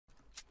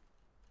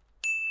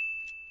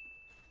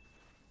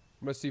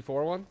I'm gonna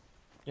C4 one.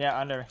 Yeah,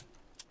 under.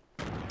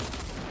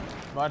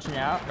 Launching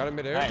out. Got him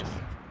midair. Nice.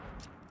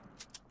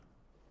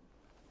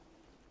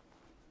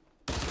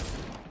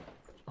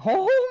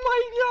 Oh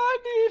my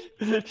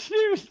god, dude!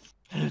 Shoot!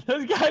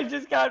 This guy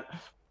just got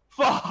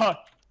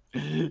fucked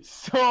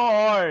so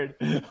hard.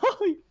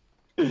 Holy.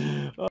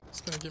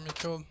 It's gonna get me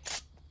killed.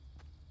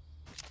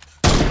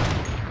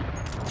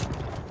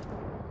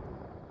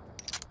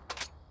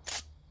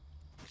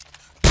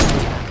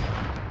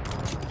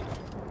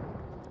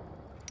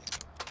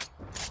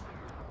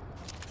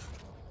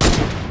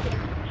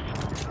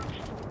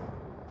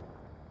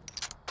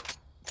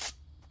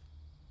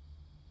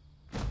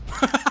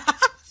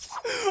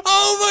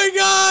 Oh my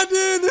god,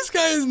 dude! This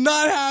guy is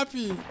not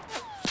happy. This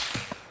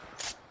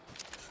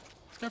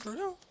guy for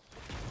real?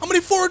 How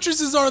many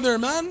fortresses are there,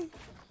 man?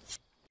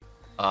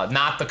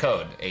 Not the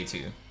code,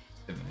 A2.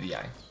 The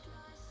VI.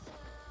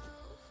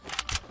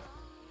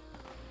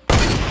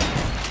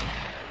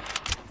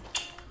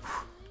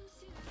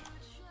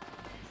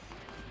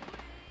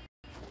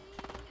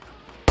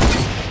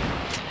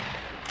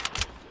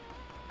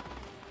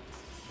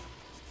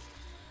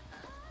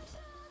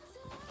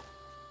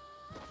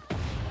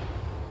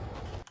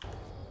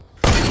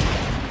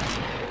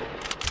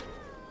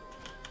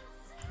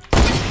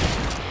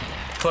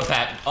 Clip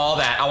that, all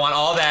that. I want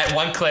all that,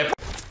 one clip.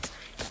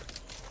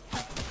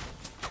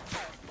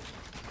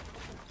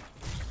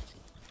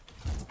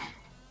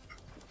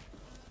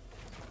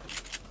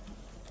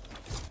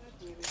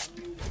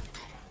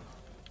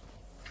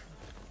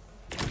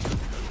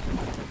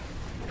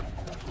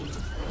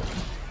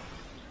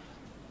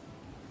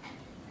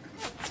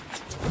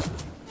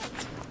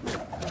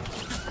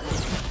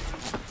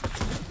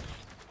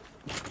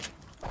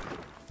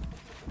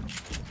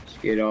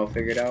 Get it all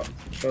figured out,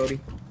 Cody?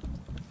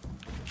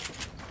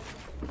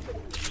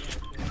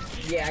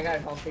 Yeah, I got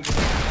it all figured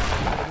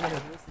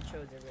out.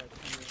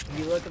 If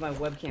you look at my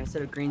webcam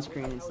instead of green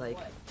screen, it's like...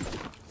 Yeah, I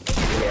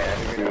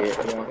see it.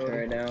 I'm watching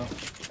right now.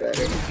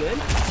 Better. Good?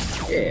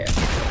 Yeah.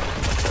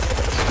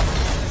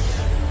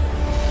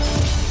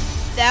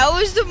 That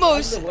was the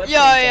most...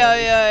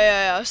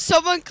 Yeah.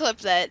 Someone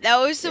clipped that.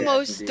 That was the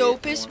most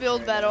dopest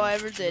build battle I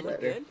ever did.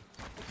 Better.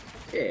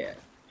 Yeah.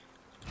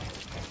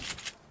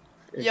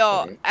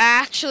 Yo,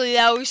 actually,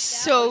 that was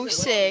so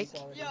sick.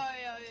 Yeah.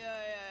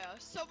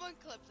 Someone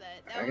clipped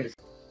that. That was...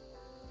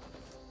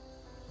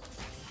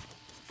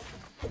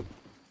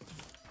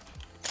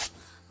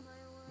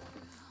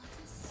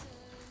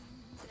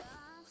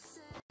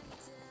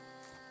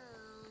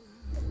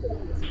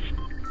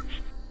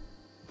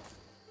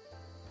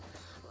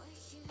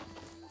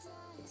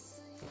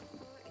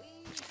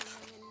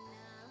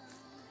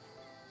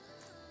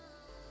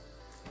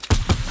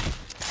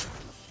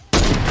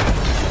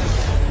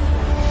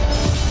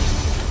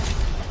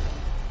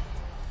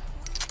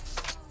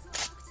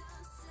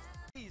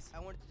 I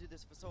wanted to do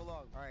this for so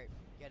long. Alright,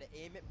 you gotta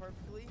aim it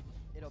perfectly.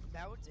 It'll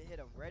bounce and hit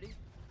him. Ready?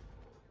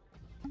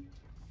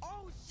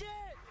 Oh shit!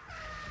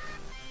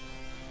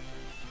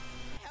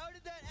 How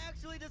did that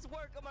actually just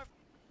work on my...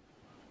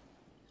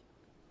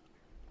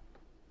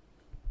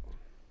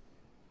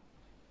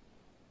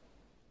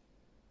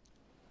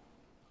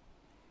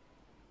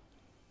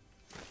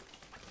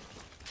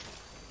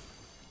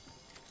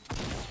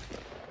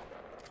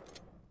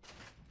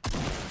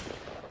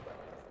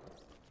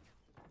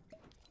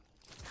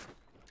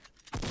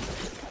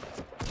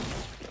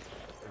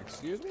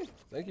 Excuse me?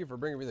 Thank you for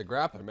bringing me the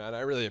grappling, man. I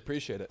really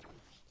appreciate it.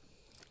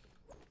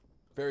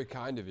 Very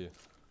kind of you,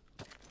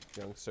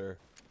 young sir.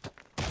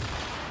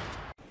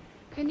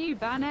 Can you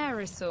ban air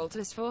assault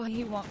as for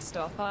he won't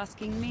stop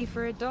asking me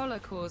for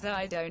 $1 cause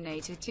I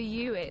donated to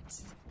you?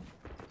 It's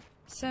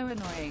so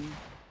annoying.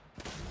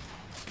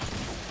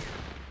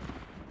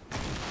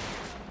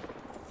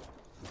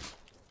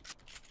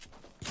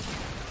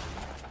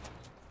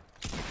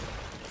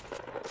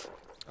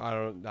 I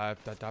don't...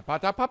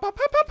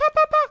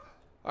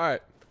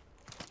 Alright.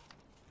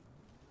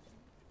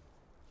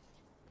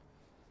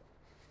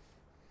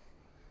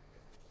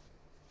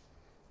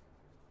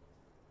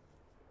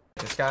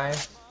 This guy.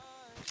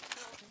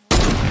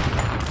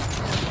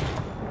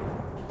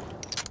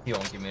 He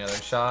won't give me another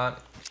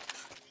shot.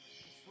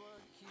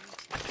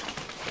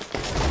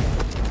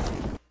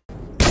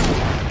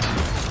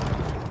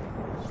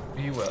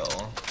 He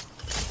will.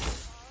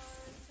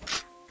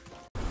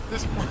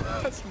 This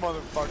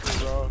motherfucker,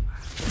 bro.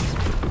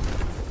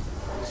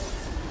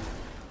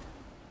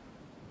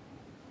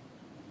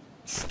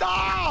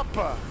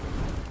 Stop!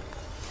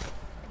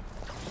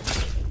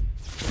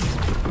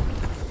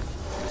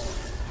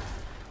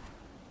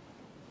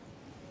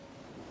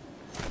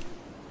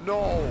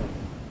 No.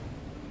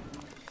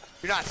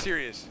 You're not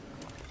serious.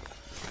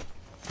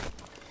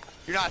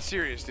 You're not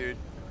serious, dude.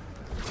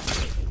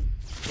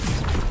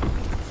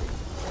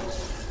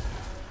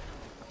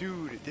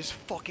 Dude, this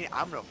fucking...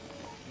 I'm gonna...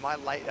 My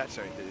light... That's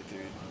sorry, dude.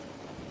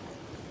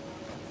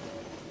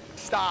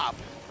 Stop.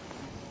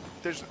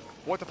 There's...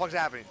 What the fuck's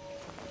happening?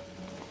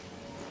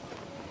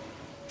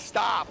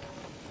 Stop.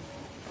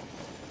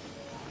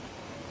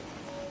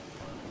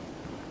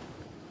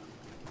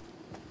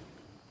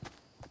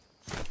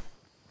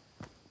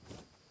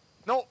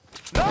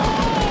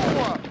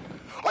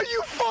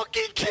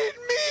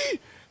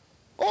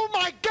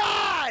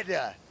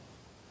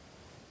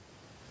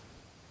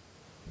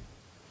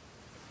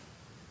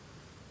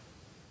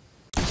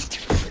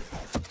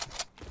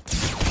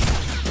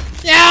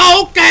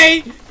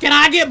 Okay, can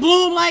I get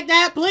bloom like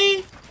that,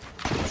 please?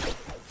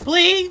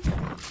 Please?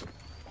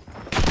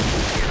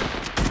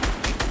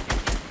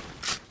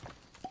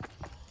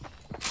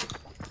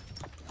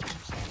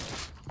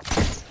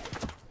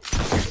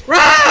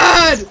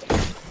 Run!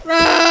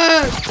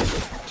 Run!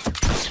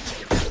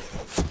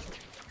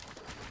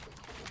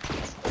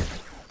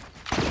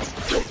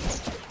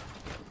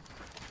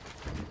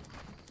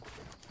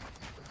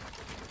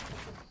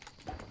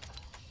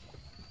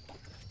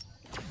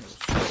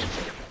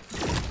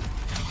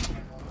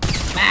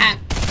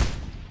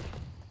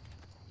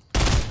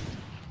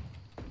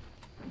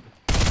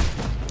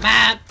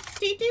 Map.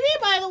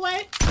 TTV, by the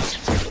way.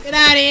 Get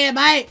out of here,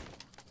 mate.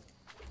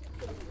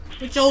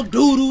 With your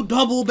doo-doo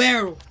double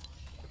barrel.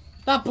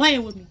 Stop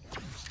playing with me.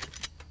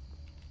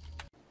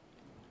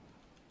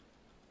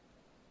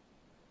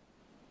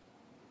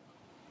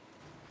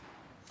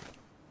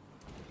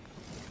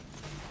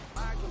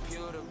 My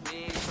computer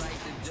big, like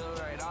the dude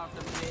right off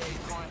the big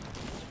point.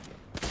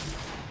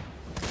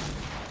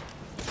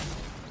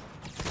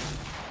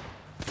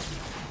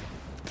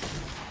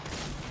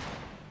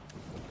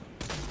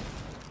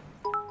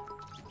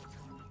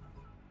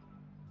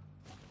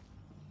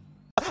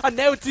 And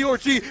now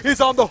DRG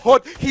is on the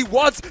hunt. He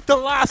wants the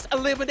last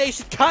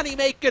elimination. Can he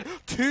make it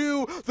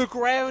to the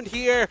ground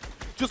here?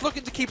 Just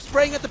looking to keep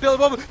spraying at the build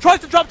above him.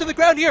 Tries to drop to the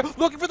ground here.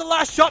 Looking for the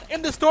last shot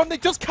in the storm. They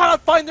just cannot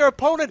find their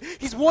opponent.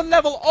 He's one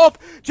level up.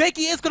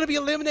 Jakey is going to be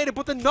eliminated,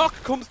 but the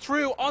knock comes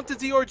through onto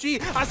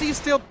DRG as he's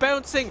still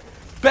bouncing.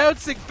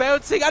 Bouncing.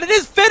 And it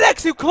is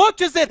Phoenix who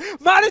clutches it.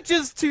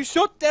 Manages to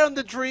shut down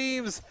the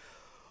dreams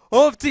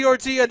of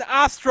DRG and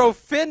Astro.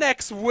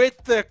 Phoenix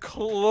with the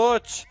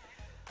clutch.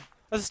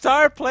 A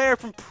star player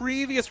from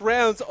previous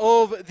rounds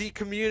of the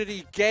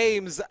community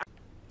games.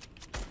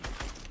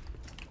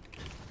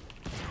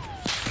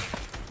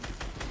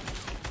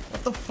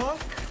 What the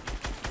fuck?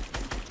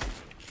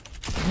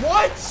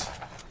 What?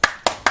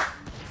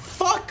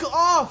 Fuck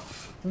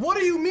off! What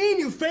do you mean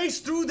you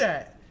phased through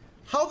that?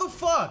 How the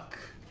fuck?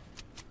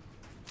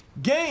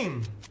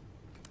 Game.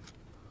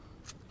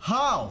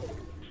 How?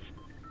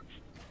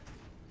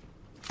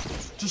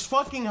 Just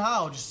fucking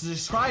how? Just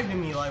describe to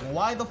me, like,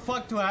 why the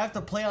fuck do I have to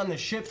play on this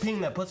shit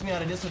ping that puts me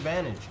at a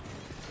disadvantage?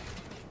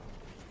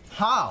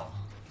 How?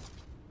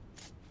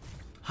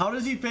 How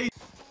does he face?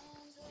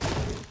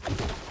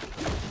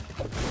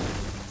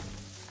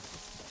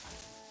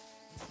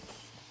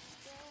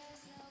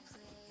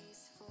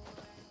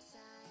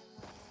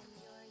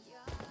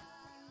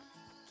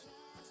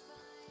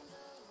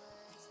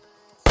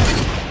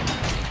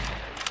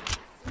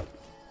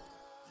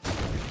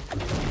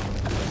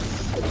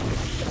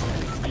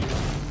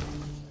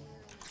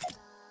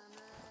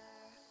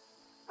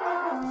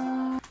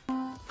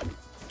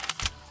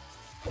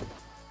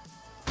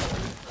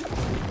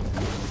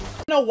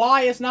 Know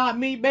why it's not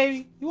me,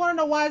 baby? You wanna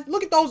know why?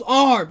 Look at those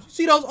arms. You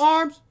see those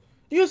arms?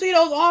 Do you see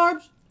those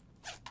arms?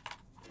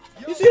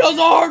 You see those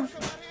arms?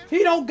 He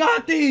don't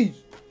got these.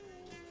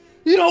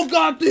 He don't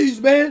got these,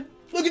 man.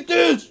 Look at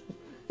this.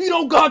 He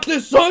don't got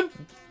this, son.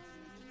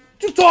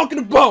 What you talking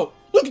about?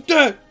 Look at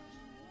that.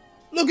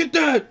 Look at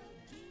that.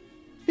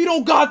 He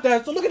don't got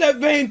that. So look at that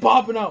vein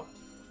popping out.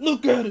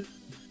 Look at it.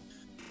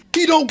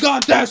 He don't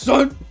got that,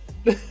 son.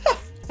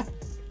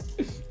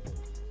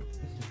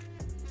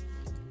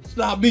 It's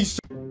not me, son.